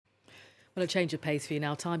Well, a change of pace for you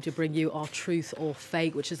now. Time to bring you our truth or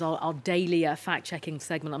fake, which is our daily fact-checking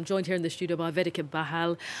segment. I'm joined here in the studio by Vedika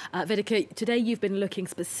Bahl. Vedika, today you've been looking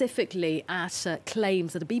specifically at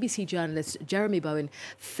claims that a BBC journalist, Jeremy Bowen,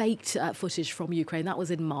 faked footage from Ukraine. That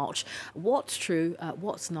was in March. What's true,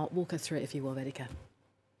 what's not? Walk us through it, if you will, Vedika.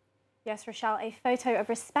 Yes, Rochelle, a photo of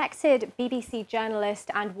respected BBC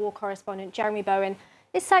journalist and war correspondent Jeremy Bowen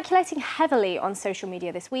is circulating heavily on social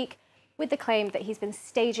media this week, with the claim that he's been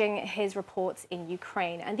staging his reports in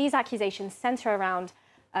Ukraine. And these accusations centre around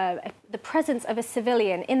the presence of a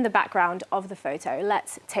civilian in the background of the photo.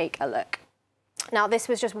 Let's take a look. Now, this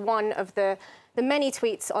was just one of the many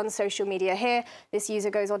tweets on social media here. This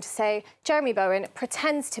user goes on to say, Jeremy Bowen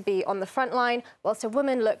pretends to be on the front line whilst a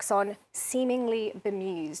woman looks on seemingly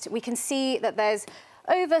bemused. We can see that there's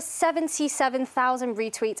over 77,000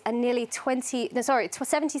 retweets and nearly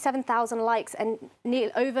 77,000 likes and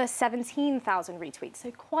over 17,000 retweets. So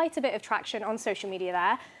quite a bit of traction on social media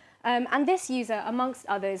there. And this user, amongst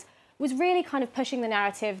others, was really kind of pushing the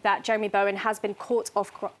narrative that Jeremy Bowen has been caught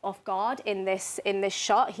off guard in this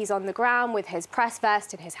shot. He's on the ground with his press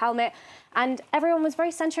vest and his helmet. And everyone was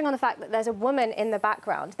very centering on the fact that there's a woman in the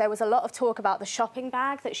background. There was a lot of talk about the shopping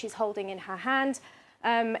bag that she's holding in her hand,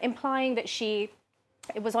 implying that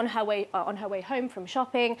it was on her way home from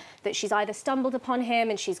shopping, that she's either stumbled upon him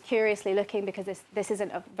and she's curiously looking because this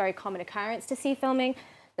isn't a very common occurrence to see filming.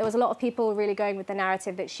 There was a lot of people really going with the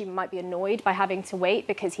narrative that she might be annoyed by having to wait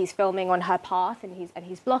because he's filming on her path and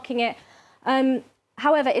he's blocking it.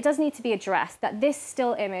 However, it does need to be addressed that this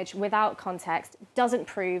still image without context doesn't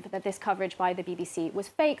prove that this coverage by the BBC was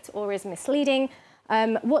faked or is misleading.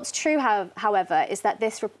 What's true, however, is that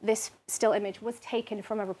this still image was taken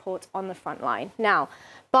from a report on the front line. Now,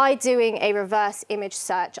 by doing a reverse image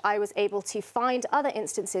search, I was able to find other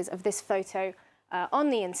instances of this photo on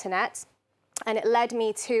the internet, and it led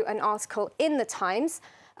me to an article in The Times.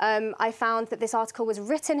 I found that this article was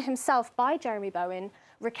written himself by Jeremy Bowen,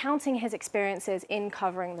 recounting his experiences in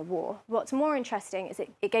covering the war. What's more interesting is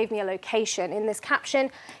it gave me a location. In this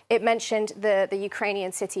caption, it mentioned the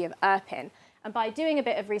Ukrainian city of Irpin. And by doing a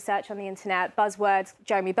bit of research on the internet, buzzwords,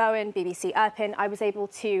 Jeremy Bowen, BBC Irpin, I was able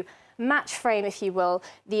to match frame, if you will,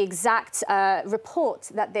 the exact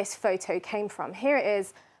report that this photo came from. Here it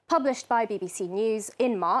is, published by BBC News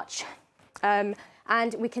in March. And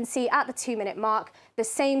we can see at the 2-minute mark the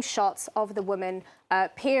same shots of the woman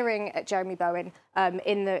peering at Jeremy Bowen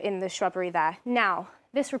in the shrubbery there. Now,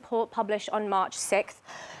 this report, published on March 6th,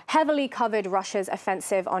 heavily covered Russia's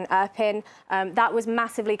offensive on Irpin. That was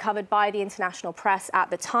massively covered by the international press at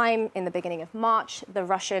the time. In the beginning of March, the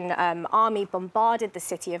Russian army bombarded the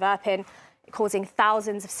city of Irpin, causing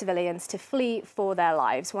thousands of civilians to flee for their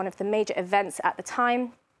lives. One of the major events at the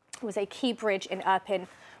time was a key bridge in Irpin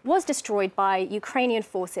was destroyed by Ukrainian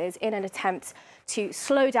forces in an attempt to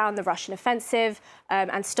slow down the Russian offensive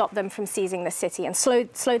and stop them from seizing the city and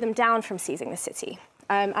slow them down from seizing the city.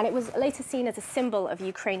 And it was later seen as a symbol of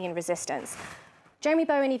Ukrainian resistance. Jeremy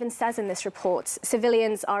Bowen even says in this report,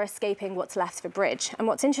 civilians are escaping what's left of a bridge. And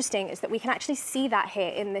what's interesting is that we can actually see that here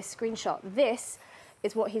in this screenshot. This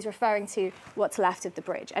is what he's referring to, what's left of the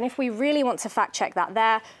bridge. And if we really want to fact check that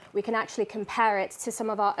there, we can actually compare it to some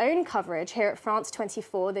of our own coverage here at France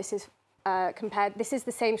 24. This is this is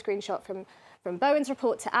the same screenshot from Bowen's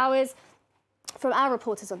report to ours, from our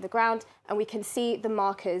reporters on the ground, and we can see the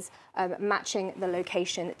markers matching the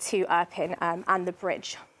location to Irpin and the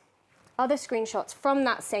bridge. Other screenshots from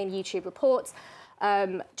that same YouTube report,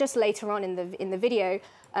 just later on in the video,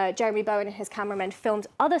 Jeremy Bowen and his cameramen filmed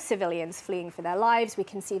other civilians fleeing for their lives. We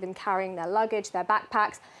can see them carrying their luggage, their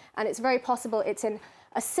backpacks, and it's very possible it's in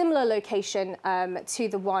a similar location to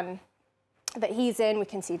the one that he's in. We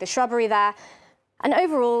can see the shrubbery there. And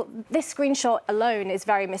overall, this screenshot alone is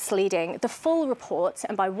very misleading. The full report,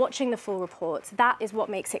 and by watching the full report, that is what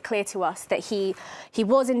makes it clear to us that he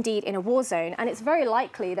was indeed in a war zone. And it's very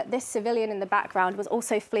likely that this civilian in the background was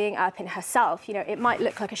also fleeing Irpin herself. You know, it might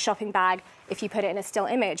look like a shopping bag if you put it in a still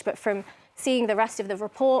image, but from seeing the rest of the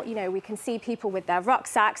report, you know, we can see people with their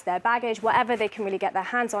rucksacks, their baggage, whatever they can really get their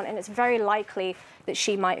hands on, and it's very likely that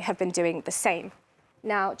she might have been doing the same.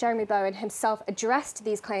 Now, Jeremy Bowen himself addressed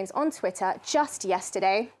these claims on Twitter just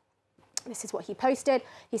yesterday. This is what he posted.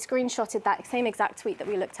 He screenshotted that same exact tweet that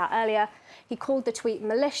we looked at earlier. He called the tweet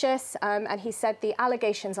malicious, and he said the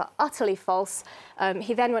allegations are utterly false.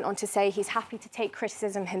 He then went on to say he's happy to take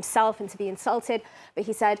criticism himself and to be insulted, but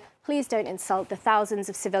he said, please don't insult the thousands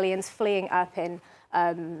of civilians fleeing Irpin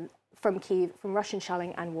from Kyiv, from Russian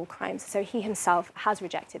shelling and war crimes. So he himself has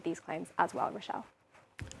rejected these claims as well, Rochelle.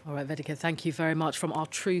 All right, Vedika, thank you very much from our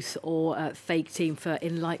truth or fake team for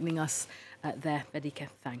enlightening us there. Vedika,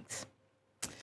 thanks.